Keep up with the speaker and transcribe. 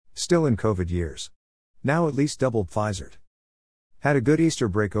Still in COVID years. Now at least double Pfizered. Had a good Easter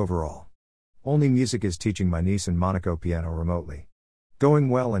break overall. Only music is teaching my niece in Monaco piano remotely. Going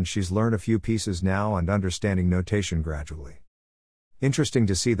well, and she's learned a few pieces now and understanding notation gradually. Interesting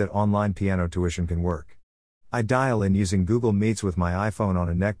to see that online piano tuition can work. I dial in using Google Meets with my iPhone on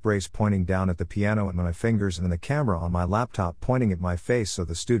a neck brace pointing down at the piano and my fingers, and the camera on my laptop pointing at my face so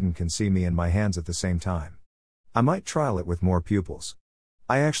the student can see me and my hands at the same time. I might trial it with more pupils.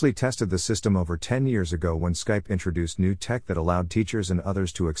 I actually tested the system over 10 years ago when Skype introduced new tech that allowed teachers and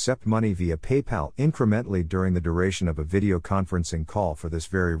others to accept money via PayPal incrementally during the duration of a video conferencing call for this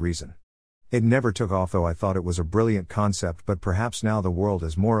very reason. It never took off, though I thought it was a brilliant concept, but perhaps now the world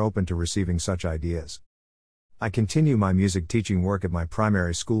is more open to receiving such ideas. I continue my music teaching work at my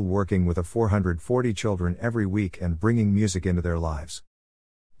primary school, working with 440 children every week and bringing music into their lives.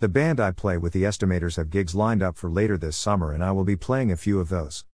 The band I play with, the Estimators, have gigs lined up for later this summer, and I will be playing a few of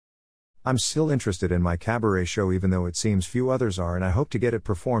those. I'm still interested in my cabaret show, even though it seems few others are, and I hope to get it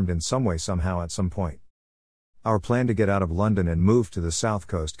performed in some way somehow at some point. Our plan to get out of London and move to the South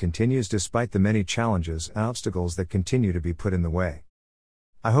Coast continues despite the many challenges and obstacles that continue to be put in the way.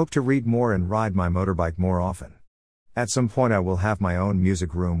 I hope to read more and ride my motorbike more often. At some point I will have my own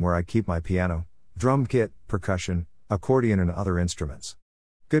music room where I keep my piano, drum kit, percussion, accordion and other instruments.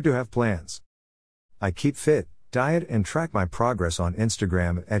 Good to have plans. I keep fit, diet and track my progress on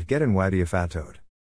Instagram at GetInWadiaFatode.